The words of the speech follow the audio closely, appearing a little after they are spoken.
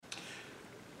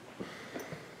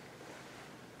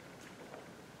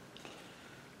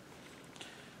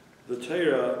The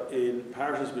Torah in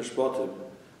Parashas Mishpatim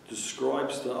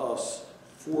describes to us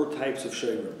 4 types of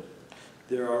shemer.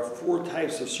 There are 4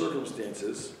 types of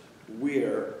circumstances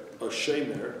where a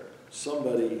shemer,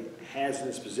 somebody has in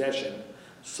his possession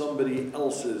somebody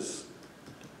else's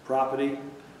property,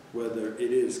 whether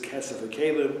it is kesef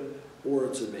hakelim or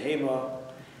it's a behema,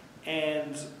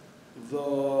 and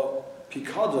the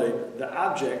pikadon, the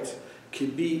object,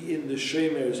 can be in the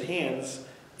shemer's hands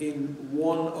in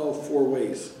one of 4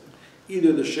 ways.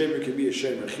 Either the shemer can be a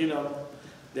shemer chinam,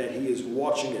 that he is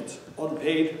watching it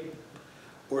unpaid,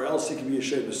 or else he can be a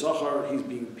shemer sachar, he's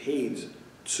being paid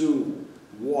to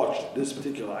watch this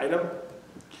particular item.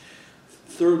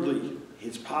 Thirdly,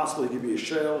 it's possible he can be a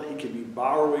shayl, he can be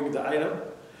borrowing the item,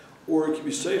 or it can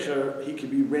be seicher, he can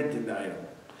be renting the item.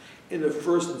 In the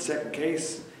first and second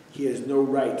case, he has no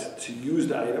right to use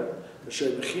the item. The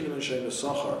shemer chinam and shemer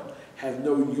sachar have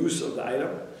no use of the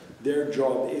item. Their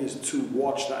job is to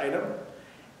watch the item.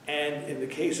 And in the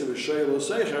case of a shayl or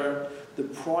seicher, the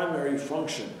primary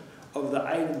function of the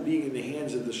item being in the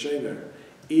hands of the shemer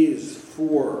is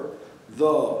for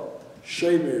the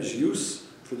shemer's use,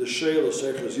 for the shayl or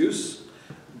seicher's use.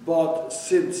 But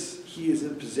since he is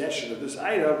in possession of this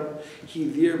item, he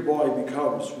thereby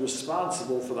becomes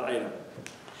responsible for the item.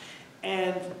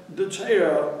 And the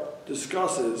Torah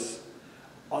discusses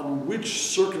on which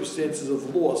circumstances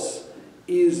of loss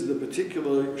is the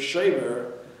particular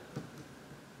shemer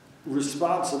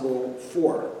responsible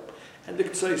for. And the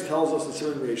Ketzais tells us in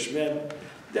Simon Reish Mem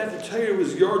that the Torah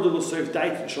was yardul l'seif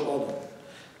daitin shel adam.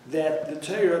 That the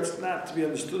Torah, it's not to be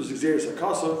understood as Xeris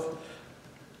HaKasav,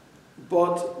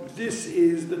 but this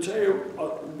is, the Torah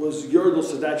was yardul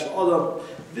l'seif shel adam.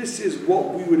 This is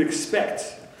what we would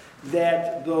expect,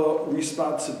 that the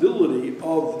responsibility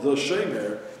of the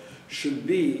shemer should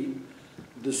be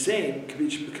the same,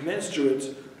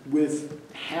 commensurate with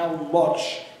how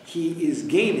much he is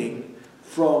gaining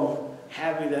from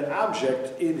having that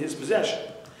object in his possession.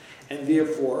 And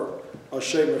therefore, a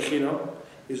shemer chinam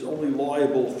is only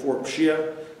liable for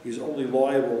pshia. He's only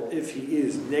liable if he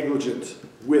is negligent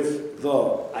with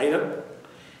the item.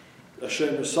 A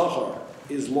shemer sachar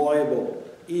is liable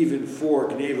even for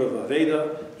gneva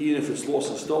v'aveda, even if it's lost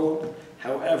and stolen.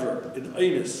 However, in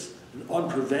einus, an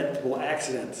unpreventable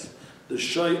accident,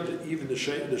 even the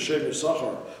shemer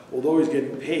sachar, although he's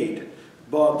getting paid,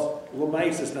 but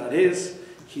l'mais is not his.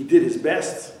 He did his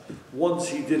best. Once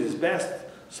he did his best,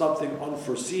 something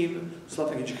unforeseen,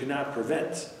 something that you cannot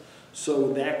prevent. So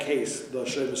in that case, the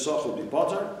shemer sachar will be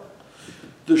potter.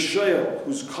 The shayl,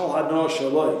 who's kol hana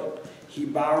shaloi, he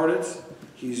borrowed it,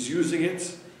 he's using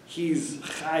it, he's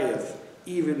chayav,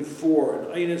 even for an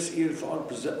einus, even for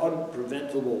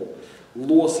unpreventable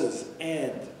losses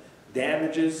and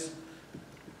damages,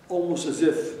 almost as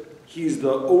if he's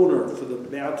the owner for the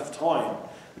amount of time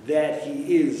that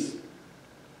he has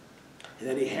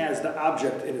the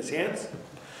object in his hands.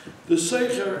 The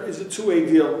seicher is a 2-way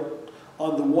deal.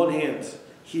 On the one hand,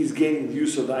 he's gaining the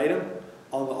use of the item.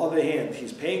 On the other hand,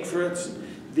 he's paying for it.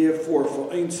 Therefore,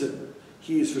 for einsin,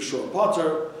 he is for sure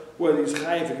potter. Whether he's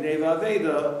chayiv gneva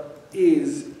aveda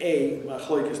is a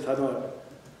machlokes tanoim.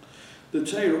 The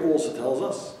Torah also tells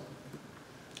us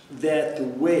that the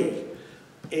way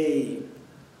a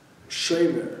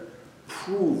shemer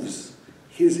proves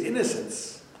his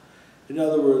innocence, in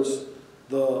other words,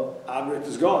 the object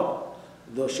is gone.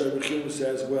 The shemer chinam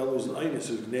says, well, it was an einus,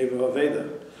 it was gneva aveda.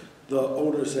 The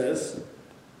owner says,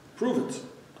 prove it.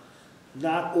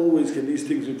 Not always can these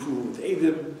things be proven with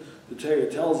eidim. The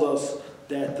Torah tells us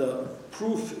that the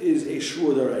proof is a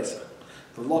shur d'oraisa.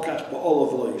 V'lokach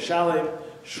ba'olav v'lo yishalem,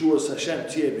 shur Hashem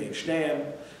tiyeh bein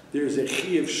shneim. There's a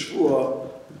chiyuv shur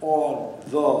on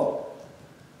the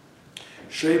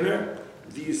shemer.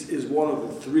 This is one of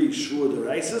the 3 shur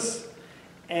d'oraisas.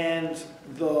 And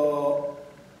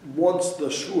once the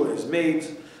shur is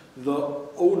made, the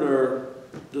owner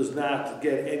does not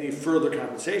get any further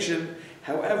compensation.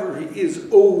 However, he is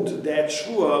owed that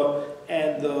shur,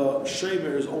 and the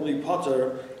shemer is only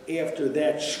potter after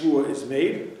that shur is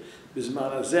made.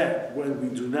 Bisman hazeh, when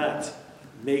we do not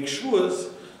make shurs,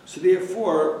 so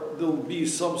therefore there will be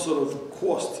some sort of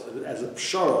cost as a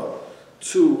pshara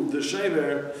to the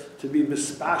shemer to be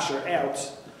mispasher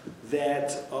out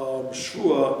that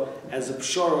shur as a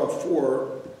pshara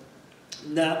for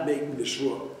not making the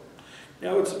shur.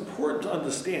 Now it's important to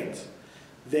understand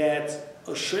that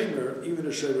a shemer, even a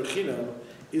shemer chinam,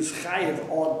 is chayiv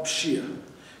on pshia.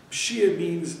 Pshia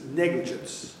means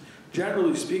negligence.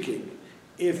 Generally speaking,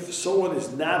 if someone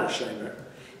is not a shemer,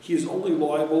 he is only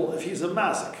liable if he's a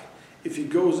mazik. If he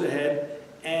goes ahead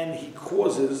and he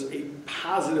causes a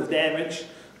positive damage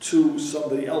to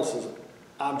somebody else's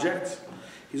object,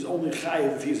 He's only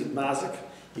chayiv if he's a mazik.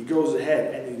 He goes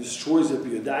ahead and he destroys it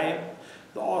b'yadayim.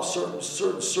 There are certain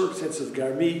circumstances of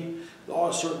garmi. There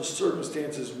are certain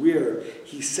circumstances where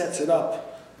he sets it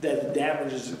up that the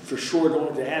damage is for sure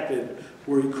going to happen,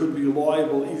 where he could be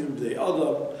liable even b'dei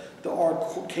adam. There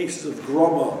are cases of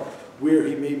groma where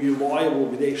he may be liable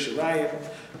b'dei shirayim.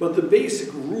 But the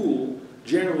basic rule,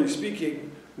 generally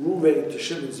speaking, Reuven to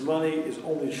Shimon's money is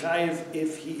only chayiv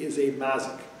if he is a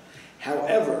mazik.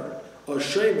 However, a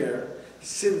shemer,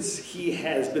 since he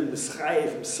has been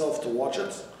mischayiv himself to watch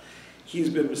it, he's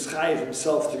been mischayiv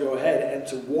himself to go ahead and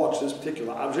to watch this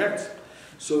particular object.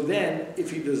 So then,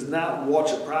 if he does not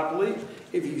watch it properly,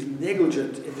 if he's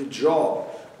negligent in the job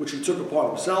which he took upon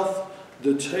himself,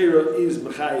 the Torah is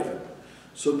mechayiv him.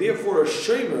 So therefore, a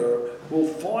shemer will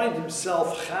find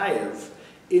himself chayiv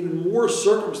in more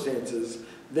circumstances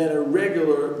than a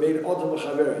regular bein adam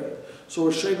l'chaveri. So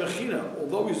a shemer chinam,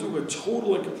 although he's doing a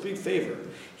total and complete favor,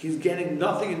 he's getting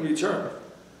nothing in return.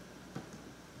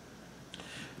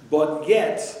 But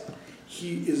yet,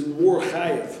 he is more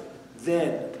chayiv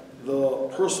than the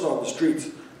person on the street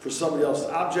for somebody else's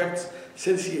objects,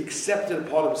 since he accepted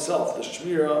upon himself the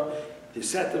shmirah, he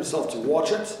set himself to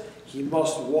watch it, he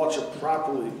must watch it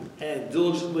properly and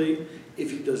diligently.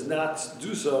 If he does not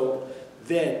do so,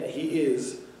 then he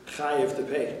is chayiv to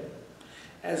pay.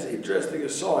 As an interesting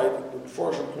aside, the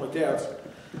Mefarshim point out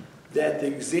that the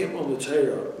example in the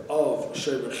Torah of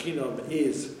shemer chinam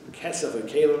is kesef and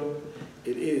kelim.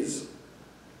 It is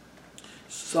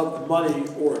some money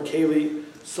or a keli,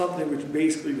 something which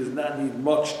basically does not need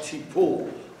much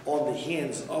tipul on the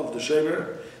hands of the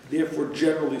shemer. Therefore,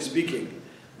 generally speaking,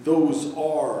 those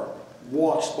are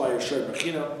watched by a shemer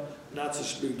chinam. Not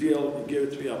such a big deal. You give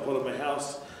it to me, I'll put it in my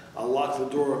house, I'll lock the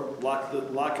door, lock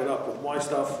it up with my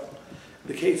stuff.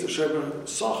 The case of shemer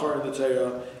sachar in the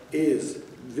Torah is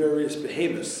various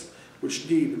behemoths which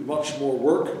need much more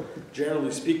work.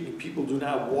 Generally speaking, people do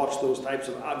not watch those types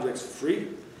of objects for free.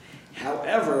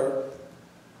 However,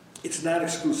 it's not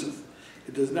exclusive.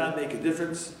 It does not make a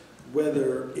difference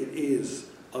whether it is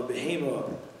a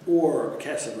behemoth or a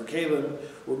kesef or kalim.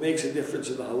 What makes a difference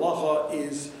in the halacha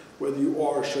is whether you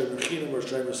are a shemer chinam or a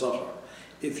shemer sachar.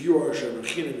 If you are a shemer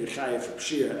chinam, you're chayiv for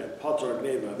pshia and patar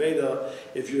gneva aveda.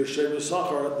 If you're a shemer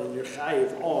sachar, then you're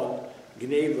chayiv on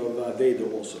gneva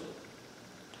aveda also.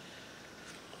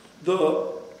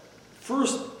 The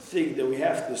first thing that we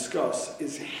have to discuss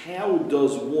is how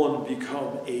does one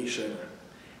become a shemer?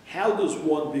 How does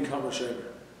one become a shemer?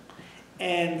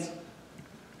 And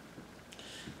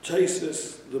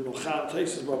Taisus,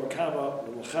 Taisus Baba Kama,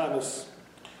 the Melchamis,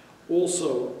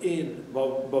 also in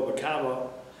Baba Kama,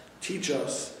 teach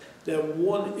us that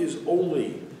one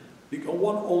only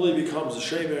becomes a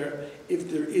shemer if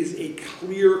there is a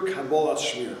clear Kabbalah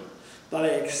shmir, that I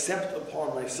accept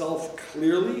upon myself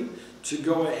clearly to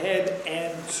go ahead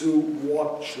and to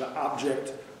watch the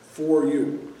object for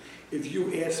you. If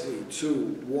you ask me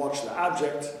to watch the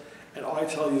object and I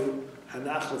tell you,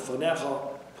 Hanach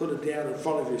lefanecha, put it down in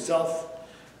front of yourself,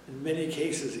 in many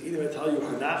cases, either I tell you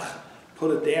Hanach,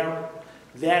 put it down,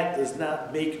 that does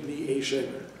not make me a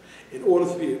shemer. In order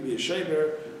to be a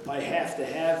shemer, I have to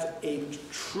have a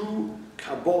true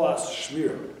Kabbalah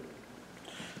shmir.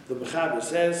 The Mechaber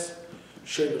says,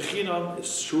 shemer chinam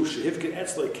is true shehivkin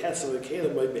etzlei kesel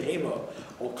v'kelim by behema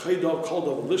al kaidav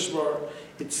kaldav lishmar.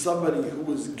 It's somebody who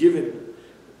was given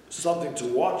something to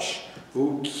watch,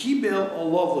 who kibel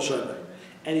alav l'shemer,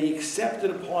 and he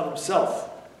accepted upon himself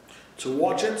to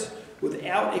watch it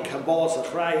without a Kabbalah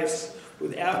Zachrayas,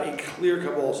 without a clear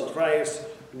Kabbalah Zachrayas.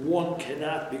 One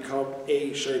cannot become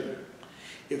a shemer.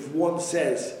 If one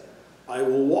says, I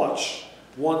will watch,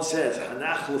 one says,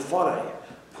 Hanach lefanai,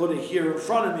 put it here in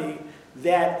front of me,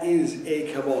 that is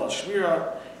a Kabbalah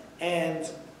Shmira, and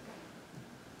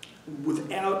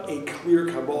without a clear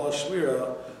Kabbalah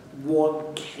Shmira,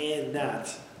 one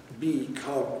cannot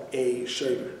become a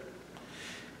shemer.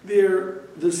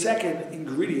 The second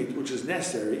ingredient which is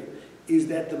necessary is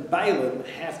that the bailim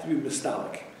have to be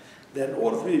mistalik. That in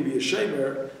order for me to be a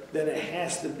shemer, then it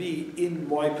has to be in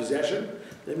my possession.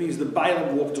 That means the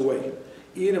bailim walked away.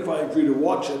 Even if I agree to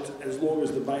watch it, as long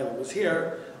as the bailim was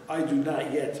here, I do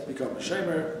not yet become a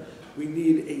shemer. We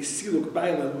need a siluk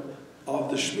bailim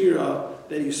of the shmira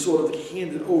that he sort of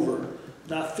handed over,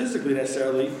 not physically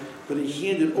necessarily, but he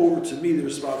handed over to me the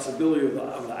responsibility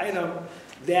of the item.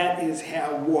 That is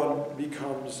how one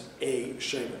becomes a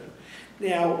shemer.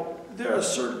 Now, there are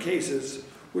certain cases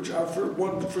which are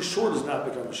one for sure does not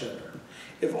become a shemer.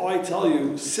 If I tell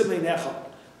you, simei necha,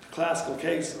 classical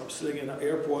case, I'm sitting in an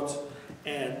airport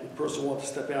and the person wants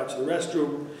to step out to the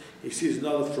restroom, he sees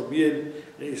another from Yid,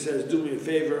 and he says, do me a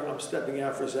favor, I'm stepping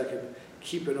out for a second,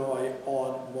 keep an eye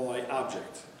on my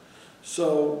object.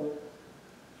 So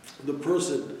the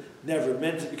person never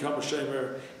meant to become a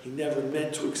shomer, he never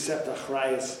meant to accept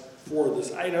achrayas for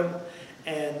this item,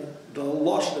 and the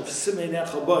lashon of simei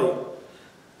nechabai,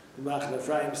 the Machne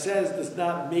Ephraim says, does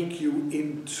not make you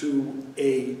into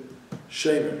a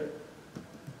shomer.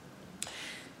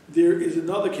 There is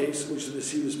another case which the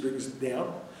Nesivos brings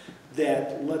down,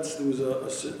 that there was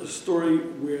a story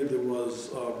where there was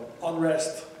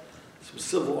unrest, some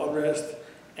civil unrest,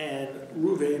 and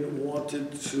Reuven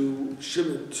wanted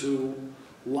Shimon to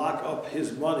lock up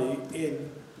his money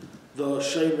in the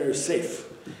shomer safe.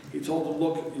 He told him,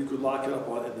 look, you could lock it up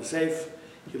in the safe.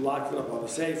 He locked it up on the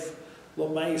safe.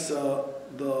 L'maisa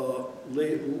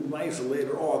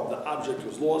later on, the object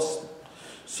was lost.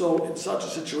 So in such a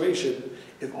situation,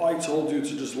 if I told you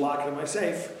to just lock it in my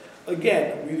safe,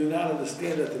 again, we do not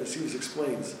understand that the Nesivos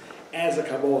explains as a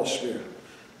Kabbalah Shmir.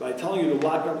 By telling you to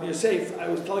lock it up in your safe, I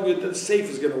was telling you that the safe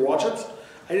is going to watch it.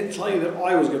 I didn't tell you that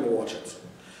I was going to watch it.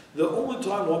 The only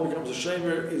time one becomes a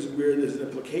shomer is where there's an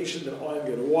implication that I am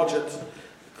going to watch it.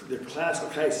 The classical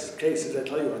cases, I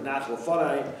tell you, hanach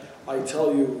lefanai, I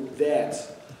tell you that,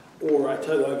 or I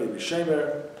tell you I'm going to be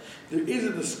shomer. There is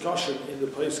a discussion in the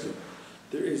Pesachim.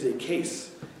 There is a case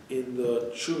in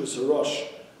the Tshuvas Harosh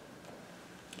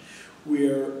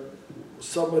where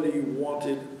somebody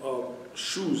wanted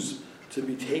shoes to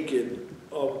be taken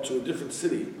to a different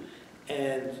city,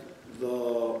 and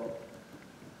the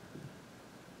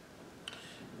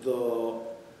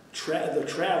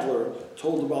traveler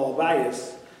told the Baal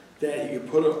Habayis that he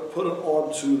could put it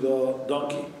onto the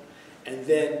donkey, and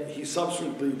then he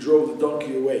subsequently drove the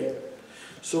donkey away.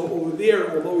 So over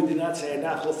there, although we did not say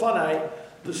hanach lefanai,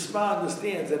 the Shema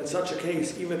understands that in such a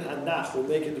case, even hanach will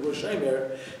make it into a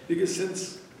shomer, because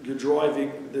since you're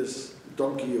driving this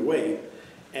donkey away,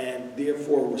 and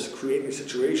therefore was creating a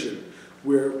situation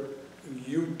where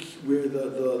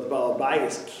the Baal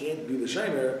Habayis can't be the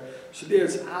shomer, so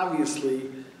there's obviously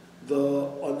the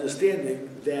understanding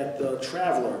that the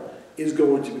traveler is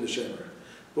going to be the shomer.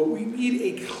 But we need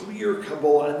a clear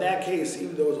Kabbalah. In that case,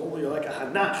 even though it's only like a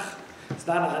hanach, it's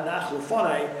not a hanach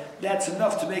lefanai, that's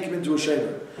enough to make him into a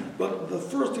shomer. But the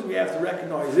first thing we have to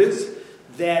recognize is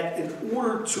that in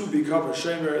order to become a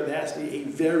shomer, there has to be a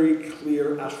very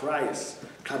clear achrayas,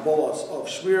 Kabbalahs of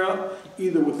Shmira,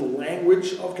 either with the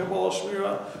language of Kabbalah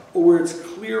Shmira, or where it's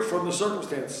clear from the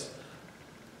circumstance.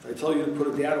 If I tell you to put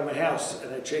it down in my house,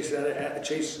 and I chase you out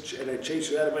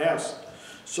of my house.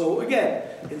 So again,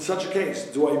 in such a case,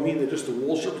 do I mean that just the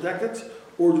wall should protect it,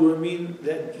 or do I mean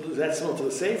that that's similar to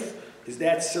the safe? Is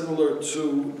that similar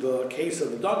to the case of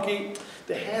the donkey?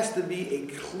 There has to be a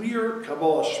clear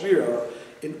Kabbalah Shmira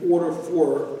in order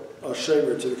for a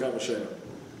shomer to become a shomer.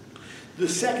 The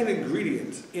second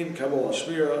ingredient in Kabbalah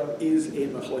Shmira is a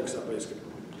machlokes HaPesachim.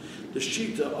 The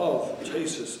shita of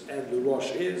Tosfos and the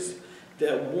Rosh is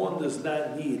that one does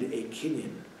not need a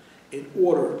kinyan in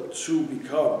order to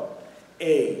become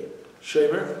a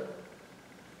shomer.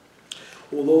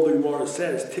 Although the Gemara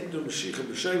says tiknu mashicha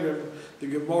b'shomer, the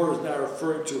Gemara is not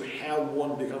referring to how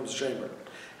one becomes a shomer.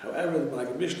 However, the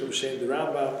Maggid Mishnah B'Shem, the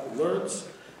Rambam, learns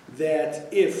that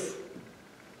if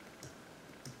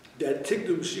that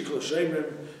tiknu mashicha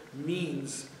l'shomer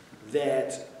means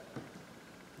that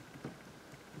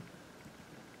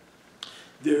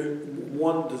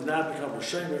one does not become a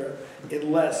shomer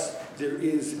unless there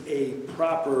is a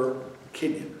proper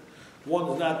kinyan. One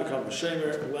does not become a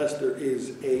shomer unless there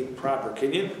is a proper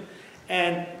kinyan.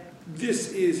 And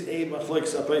this is a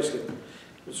machlokes HaPesachim.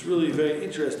 What's really very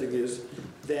interesting is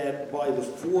that by the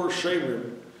four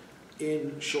shomerim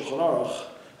in Shulchan Aruch,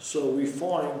 so we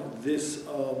find this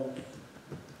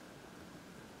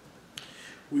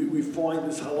we find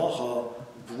this halacha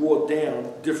brought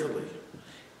down differently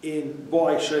in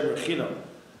by shomer chinam.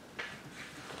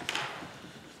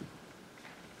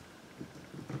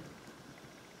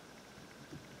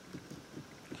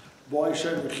 By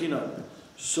shomer chinam.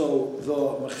 So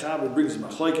the Mechaber brings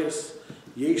machlokes.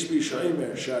 Yesh bi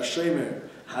shomer shashemer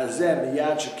hazem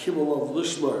yad shekibel of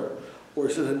lishmer, or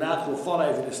it says hanach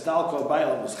lefanai v'nistalka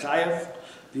ba'alam mischayev.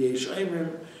 The yesh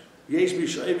shomer yesh bi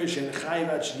shomer shein chayev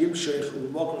ad sheyimshech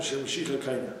u'makom shemshicha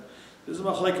kaina. This is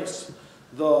machlokes.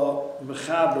 The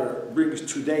Mechaber brings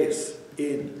 2 days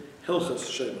in Hilchas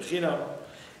Shomer Chinam.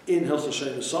 In Hilchas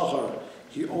Shomer Sachar,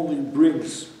 he only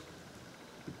brings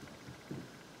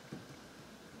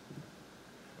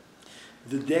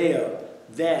the day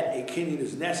that a kinyan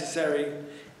is necessary,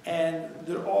 and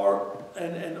there are,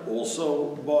 and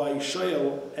also by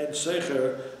Sheil and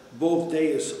Secher, both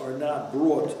days are not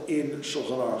brought in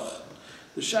Shulchan Aruch.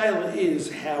 The Sheil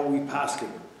is how we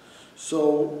paskin.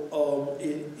 So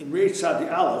in Reish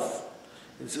Tzadi Aleph,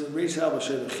 in Reish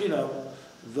Tzadi Aleph,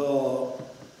 the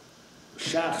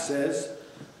Shach says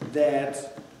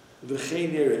that the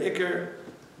V'chein Iker,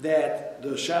 that the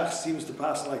Shach seems to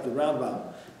pass like the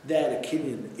Rambam, that a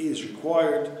kinyan is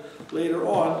required. Later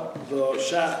on, the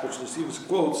Shach, which the Sivas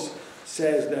quotes,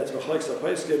 says that V'chalek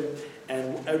Sapaiskim,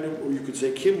 and or you could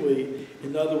say Kimli,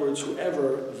 in other words,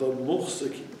 whoever the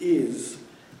Muhsik is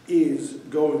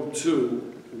going to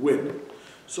win.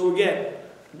 So again,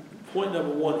 point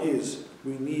number one is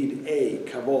we need a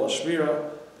Kabbalah Shmira.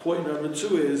 Point number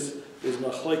two is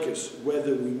machlekes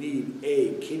whether we need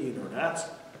a kinyan or not.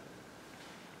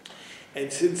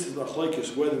 And since it's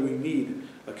machlekes whether we need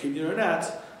a kinyan or not,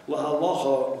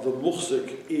 lahalacha, the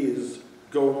muhsik is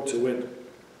going to win.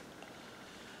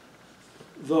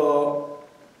 The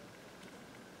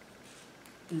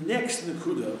next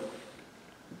nekuda,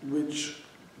 which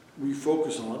we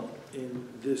focus on in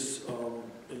this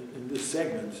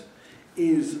segment,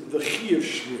 is the chiyuv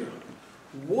shmira.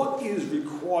 What is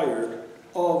required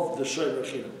of the shomer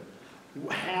chinam?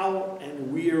 How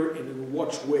and where and in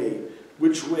which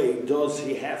way does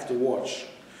he have to watch?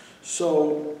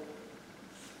 So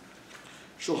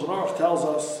Shulchan Aruch tells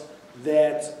us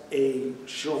that a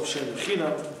shomer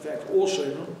chinam, in fact all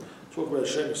shomer, talk about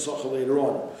shomer sacha later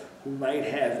on, who might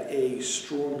have a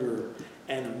stronger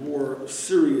and a more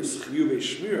serious chiyuv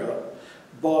shmira,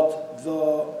 but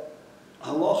the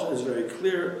halacha is very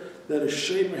clear that a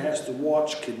shomer has to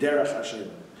watch kederach hashem.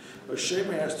 A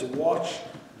shomer has to watch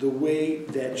the way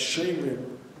that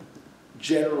shomerim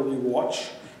generally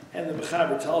watch, and the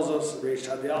Mechaber tells us, Reish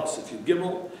Tzadi Sif Yud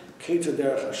Gimel, Keita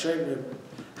derech hashomerim,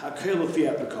 hakel lefi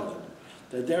hapekadim.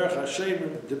 The derech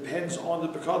hashomerim depends on the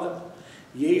pekadim.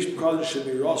 Yesh pekadim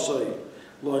shemirasoi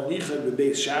lo nichad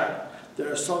bebeis shar. There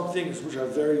are some things which are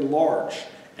very large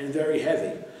and very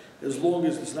heavy. As long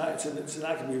as it's not going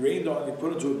to be rained on, you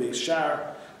put it into a beis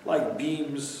shar, like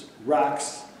beams,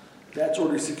 rocks, that's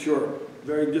already secure,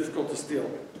 very difficult to steal.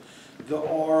 There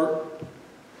are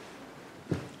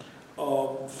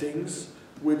things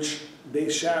which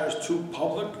beis shar is too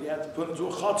public, you have to put into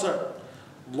a chatzar,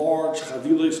 large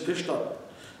chavilos pishta.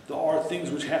 There are things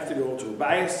which have to go into a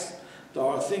bias. There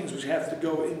are things which have to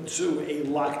go into a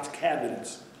locked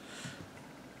cabinet.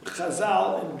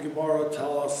 Chazal and Gemara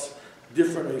tell us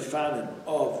different mefanim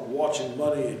of watching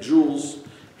money and jewels.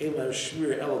 They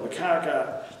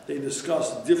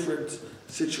discuss different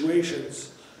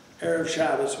situations. Erev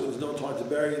Shabbos, when there's no time to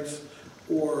bury it,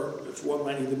 or if one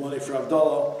might need the money for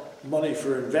Havdalah, money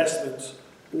for investment,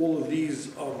 all of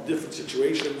these different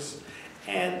situations.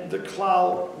 And the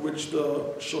klal, which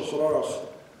the Shulchan Aruch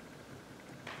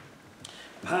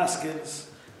paskins,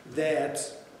 that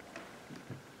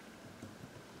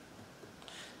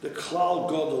the klal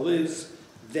gadol is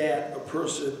that a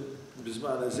person,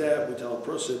 bisman hazeh, we tell a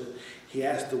person, he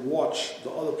has to watch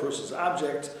the other person's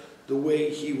object the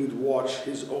way he would watch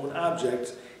his own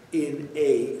object in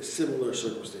a similar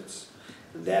circumstance.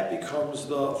 And that becomes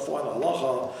the final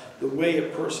halacha, the way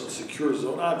a person secures his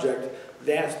own object,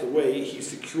 that's the way he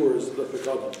secures the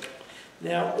pekadim.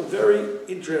 Now, a very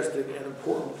interesting and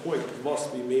important point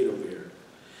must be made over here.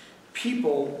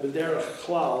 People, b'derech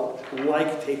klal,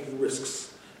 like taking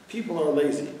risks. People are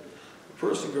lazy. A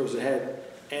person goes ahead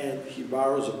and he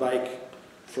borrows a bike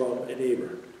from a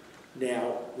neighbor.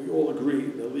 Now, we all agree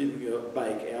that leaving a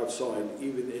bike outside,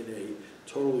 even in a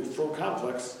totally firm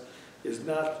complex, is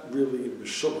not really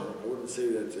mishumer. I wouldn't say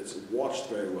that it's watched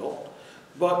very well,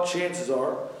 but chances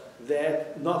are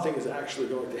that nothing is actually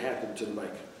going to happen to the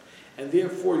bike. And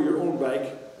therefore, your own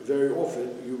bike, very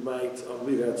often, you might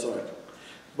leave outside.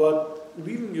 But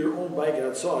leaving your own bike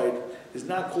outside is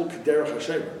not called kederach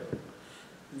hashem.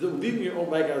 Leaving your own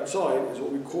bike outside is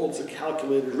what we call, it's a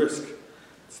calculated risk.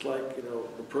 It's like,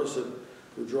 the person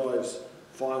who drives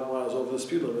 5 miles over the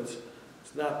speed limit,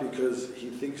 it's not because he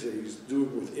thinks that he's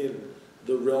doing within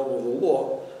the realm of the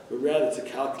law, but rather it's a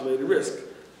calculated risk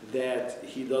that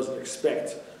he doesn't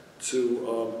expect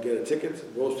to get a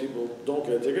ticket. Most people don't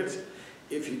get a ticket.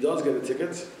 If he does get a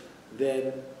ticket,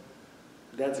 then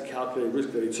that's a calculated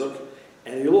risk that he took,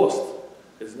 and he lost.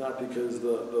 It's not because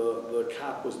the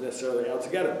cop was necessarily out to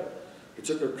get him. He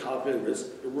took a calculated risk.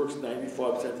 It works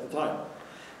 95% of the time.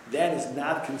 That is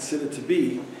not considered to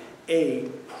be a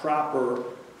proper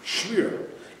shmir.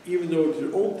 Even though it's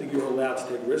your own thing, you're allowed to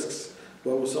take risks,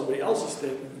 but with somebody else's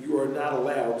thing, you are not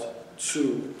allowed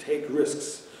to take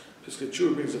risks. Piskei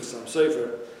Tshuva brings a Sam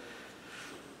Sefer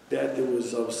that there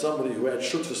was somebody who had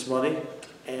shutfus money,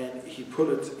 and he put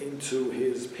it into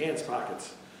his pants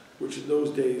pockets, which in those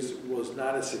days was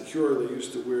not as secure. They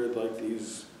used to wear like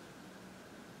these,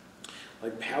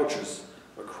 like pouches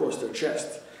across their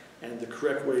chest, and the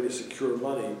correct way to secure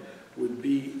money would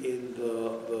be in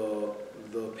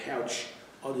the pouch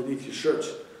underneath your shirt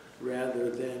rather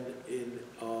than in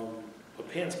a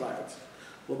pants pocket.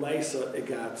 L'maisa, it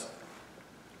got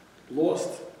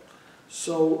lost.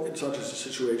 So in such a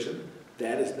situation,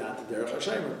 that is not the derech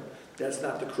hashemer. That's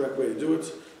not the correct way to do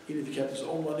it. Even if you kept his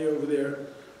own money over there,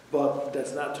 but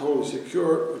that's not totally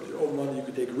secure. With your own money, you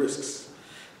could take risks.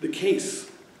 The case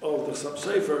of the Chassam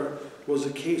Sofer was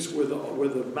a case where the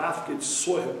mafkid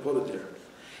saw him put it there.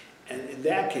 And in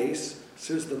that case,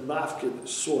 since the mafkid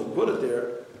saw him put it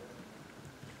there,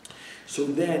 so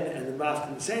then, and the mafkid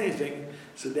didn't say anything,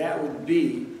 so that would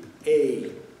be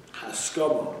a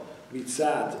haskama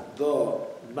mitzad, the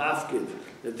mafkid,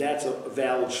 that's a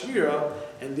valid shmira,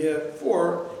 and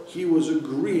therefore he was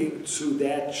agreeing to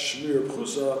that shmira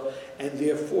pchusa, and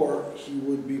therefore he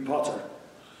would be pater.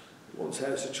 We once had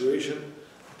a situation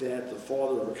that the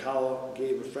father of a kala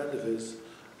gave a friend of his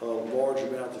a large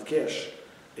amount of cash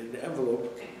in an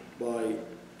envelope by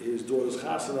his daughter's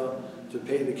chasana to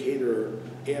pay the caterer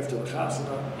after the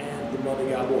chasana, and the money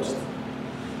got lost.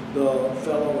 The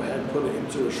fellow had put it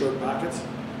into a shirt pocket,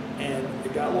 and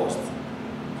it got lost.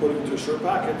 Putting it into a shirt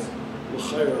pocket,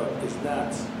 l'chayra, is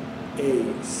not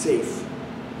a safe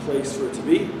place for it to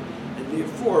be, and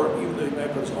therefore, even though he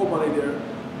might put his own money there,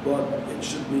 but it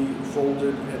should be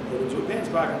folded and put into a pants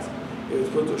pocket. If it's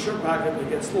put into a shirt pocket and it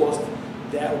gets lost,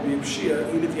 that would be a pshia,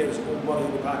 even if he had his own money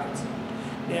in the pocket.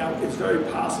 Now, it's very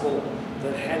possible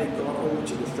that had he gone over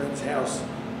to the friend's house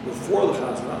before the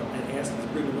chasna and asked him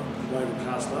to bring him up to the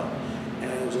chasna,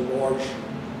 and it was a large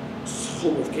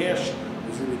sum of cash, it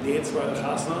was going to be danced by the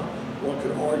chasna, one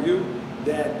could argue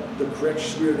that the correct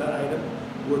shmir of that item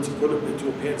were to put it into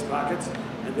a pants pocket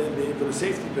and then maybe put a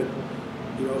safety pin,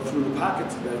 through the pocket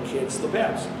that it can't slip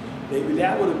out. Maybe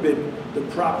that would have been the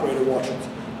proper way to watch it.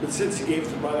 But since he gave it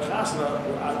to by the chasna,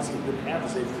 well, obviously he didn't have a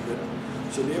safety pin.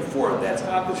 So therefore, that's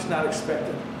obviously not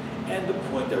expected. And the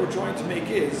point that we're trying to make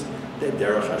is that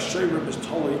derech hashorim is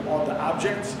totally on the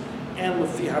object, and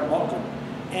lefi hamakom,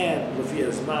 and lefi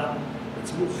hazman.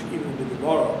 It's much even in the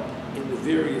Gemara, in the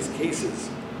various cases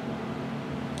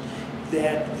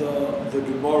that the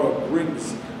Gemara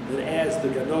brings, that as the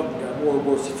Ganon got more and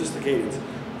more sophisticated,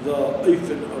 the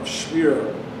eifin of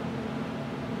Shmira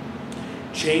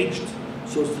changed.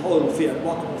 So it's totally lefi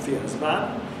hamakom, lefi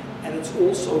hazman. And it's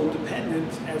also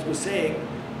dependent, as we're saying,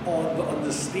 on the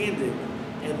understanding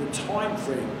and the time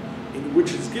frame in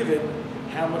which it's given,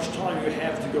 how much time you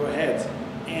have to go ahead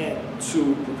and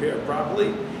to prepare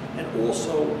properly, and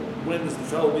also when does the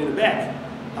fellow need it back.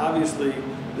 Obviously,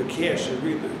 the cash, if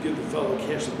you give the fellow the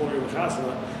cash the morning of the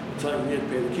chasana, the time you need to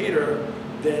pay the caterer,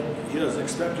 then he doesn't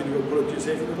expect you to go put it to your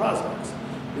safe deposit box,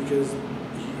 because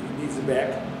he needs it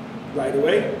back right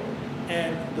away.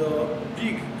 And the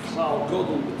big klal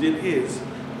gadol din is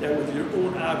that with your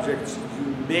own objects you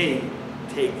may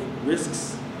take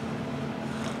risks.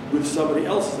 With somebody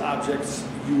else's objects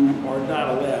you are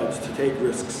not allowed to take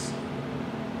risks.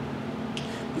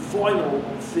 The final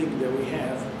thing that we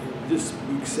have in this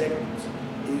week's segment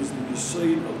is the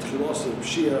yesod of tchilas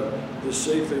b'shia, the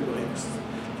sefer b'einis.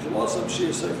 Tchilas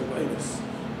b'shia sefer b'einis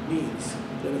means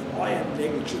that if I am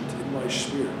negligent in my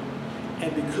shmir,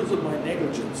 and because of my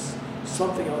negligence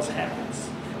something else happens,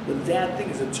 but that thing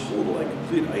is a total and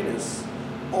complete einus,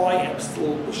 I am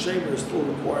still, the shamer is still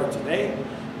required to pay,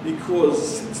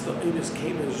 because since the einus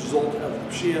came as a result of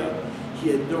the pshia, he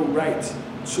had no right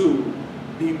to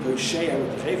be pesheya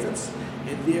with the chayfetz,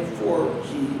 and therefore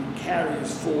he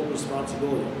carries full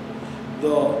responsibility.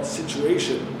 The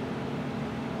situation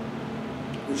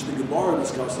which the Gemara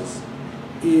discusses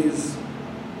is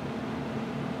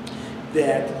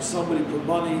that somebody put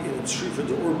money in a Shrifa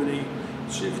d'Urbani.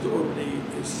 Shrifa d'Urbani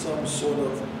is some sort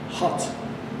of hut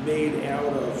made out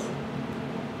of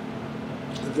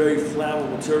a very flammable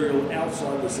material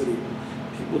outside the city.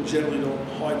 People generally don't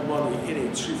hide money in a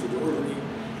Shrifa d'Urbani,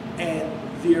 and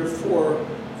therefore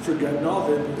for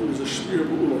Ganavin it was a Shmir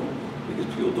B'Ulam, because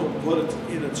people don't put it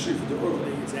in a Shrifa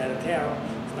d'Urbani, it's out of town,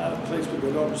 it's not a place where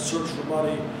Ganavin search for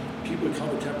money, people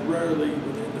come temporarily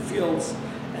within the fields,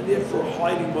 and therefore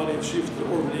hiding money in Shrifa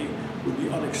d'Urbani would be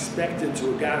unexpected to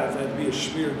a Ganav and be a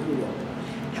Shmir B'Ulam.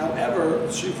 However,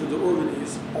 Shrifa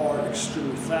d'Urbanis are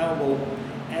extremely flammable.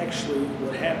 Actually,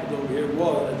 what happened over here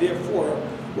was, and therefore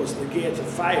was negated to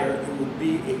fire, it would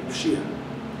be a pshia.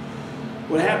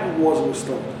 What happened was it was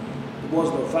stolen. There was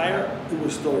no fire, it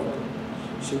was stolen.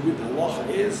 So the halacha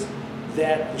is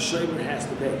that the shaman has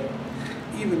to pay.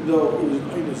 Even though it was an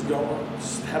einus gomer,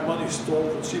 to have money stolen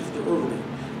from Shrifa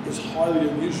d'Urbani is highly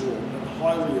unusual and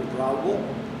highly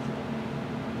improbable.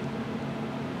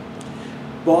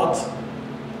 But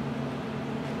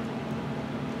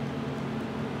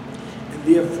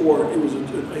Therefore, it was an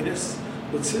inus.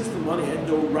 But since the money had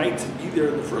no right to be there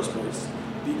in the first place,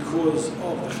 because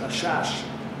of the chashash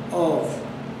of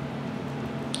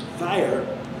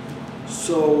fire,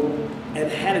 so,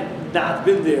 and had it not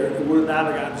been there, it would not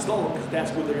have gotten stolen, because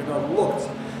that's where they're going to look.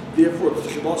 Therefore, the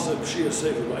chilasa pshia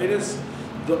sefer ba'inus,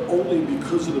 the only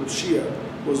because of the pshia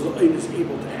was the inus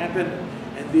able to happen,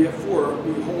 and therefore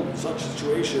we hold in such a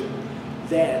situation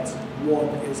that one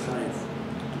is chayiv.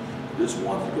 I just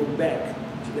want to go back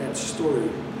to that story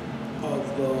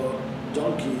of the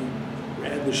donkey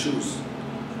and the shoes.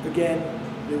 Again,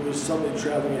 there was somebody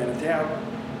traveling out of town,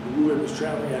 Reuven was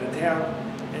traveling out of town,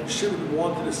 and Shimon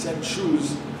wanted to send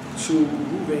shoes to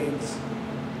Reuven's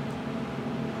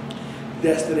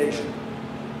destination.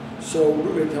 So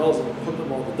Reuven tells him to put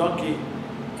them on the donkey,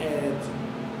 and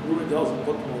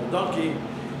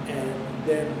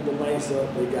then the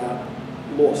Maisa, they got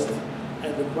lost.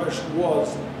 And the question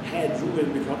was, had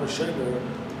Reuven become a shemer,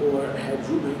 or had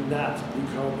Reuven not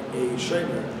become a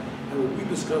shemer? And what we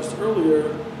discussed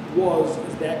earlier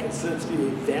is that considered to be a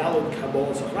valid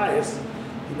Kabbalah Zachrayas.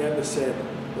 He never said,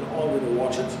 "Well, I'm going to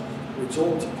watch it." We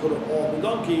told him to put it on the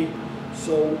donkey.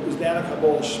 So is that a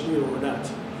Kabbalah Shmir or not?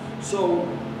 So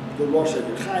the Rosh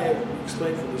HaYechayev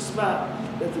explained from the Sma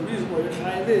that the reason why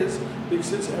Yechayev is because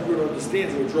since everyone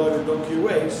understands that we're driving a donkey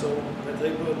away, so if I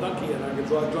take a donkey and I can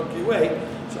drive a donkey away,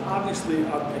 so obviously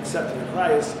I'm accepting a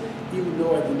Chrayas, even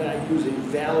though I do not use a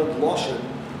valid Lashon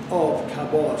of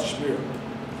Kabbalah Shmir.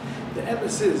 The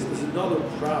emphasis is another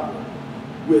problem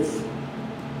with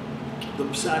the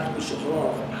Psak of the Shulchan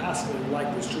Aruch Haskening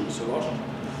like this true Rosh.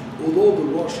 Although the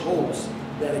Rosh holds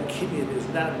that a kinyan is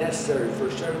not necessary for a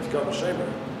shemer to become a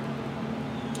shemer,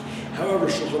 however,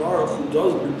 Shulchan Aruch, who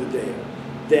does bring the day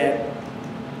that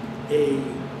a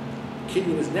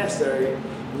kinyan is necessary,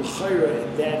 l'chayra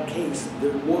in that case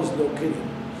there was no kinyan.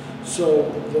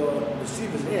 So the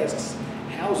Sivas asks,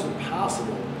 how is it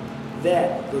possible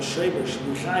that the shemer should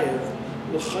be chayev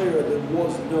l'chayra there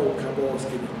was no Kabbalah's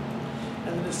kinyan?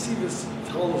 And the Sivas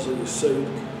tells us a yesod,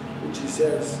 which he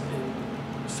says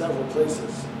in several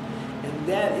places, and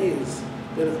that is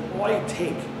that if I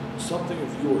take something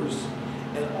of yours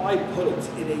and I put it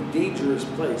in a dangerous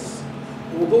place,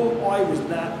 although I was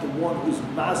not the one who's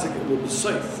mazik it will be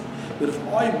safe, but if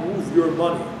I move your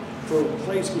money from a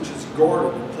place which is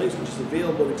guarded, a place which is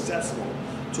available and accessible,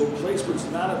 to a place which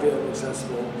is not available and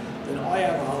accessible, then I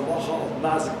have a halacha of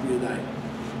mazik b'yadayim.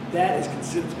 That is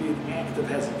considered to be an act of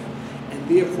hezek. And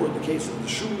therefore, in the case of the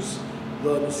shoes,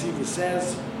 the Nesiva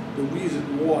says the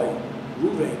reason why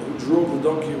Reuven, who drove the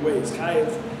donkey away, is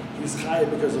chayev, he's chayev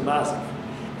because of mazik.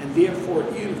 And therefore,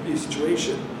 even if the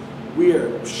situation where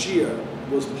Shia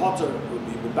was potter, would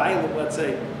be B'baylim, let's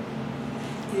say,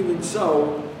 even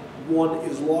so, one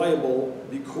is liable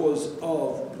because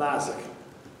of mazik.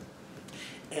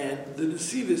 And the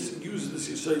Nesivus uses this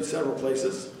Yisod in several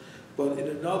places, but in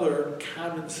another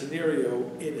common scenario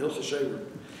in Hilchos Shemer.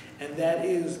 And that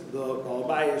is the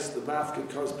Balabayas, the Mafkin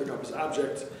comes to pick up his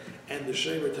object, and the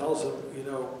Shemer tells him,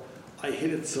 I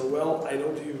hit it so well, I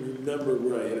don't even remember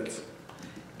where I hit it.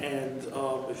 And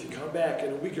if you come back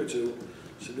in a week or two,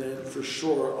 so then for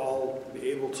sure I'll be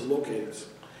able to locate it.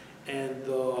 And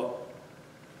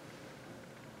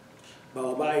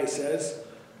Balabayas says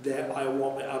that I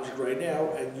want my object right now,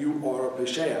 and you are a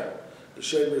Pesheya. The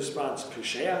Shemer responds,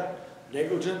 Pesheya?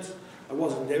 Negligent? I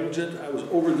wasn't negligent, I was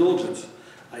over-diligent.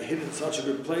 I hid it in such a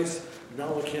good place, not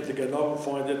only can't the Ganavim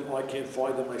find it, I can't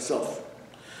find it myself.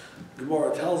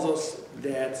 Gemara tells us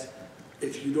that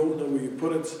if you don't know where you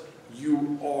put it,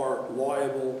 you are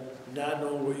liable. Not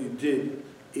knowing what you did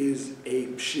is a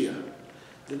pshia.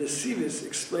 The Nesivus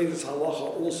explains this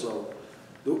halacha also,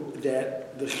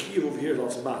 that the chiyuv over here is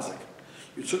also mazik.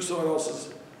 You took someone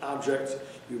else's object,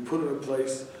 you put it in a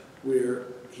place where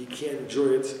he can't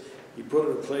enjoy it, you put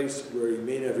it in a place where he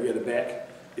may never get it back.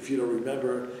 If you don't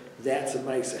remember, that's a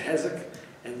ma'aseh hezek,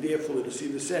 and therefore the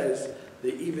Nesivus says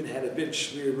that even had it been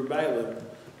shmir b'baylim,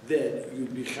 then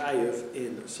you'd be chayev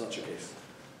in such a case.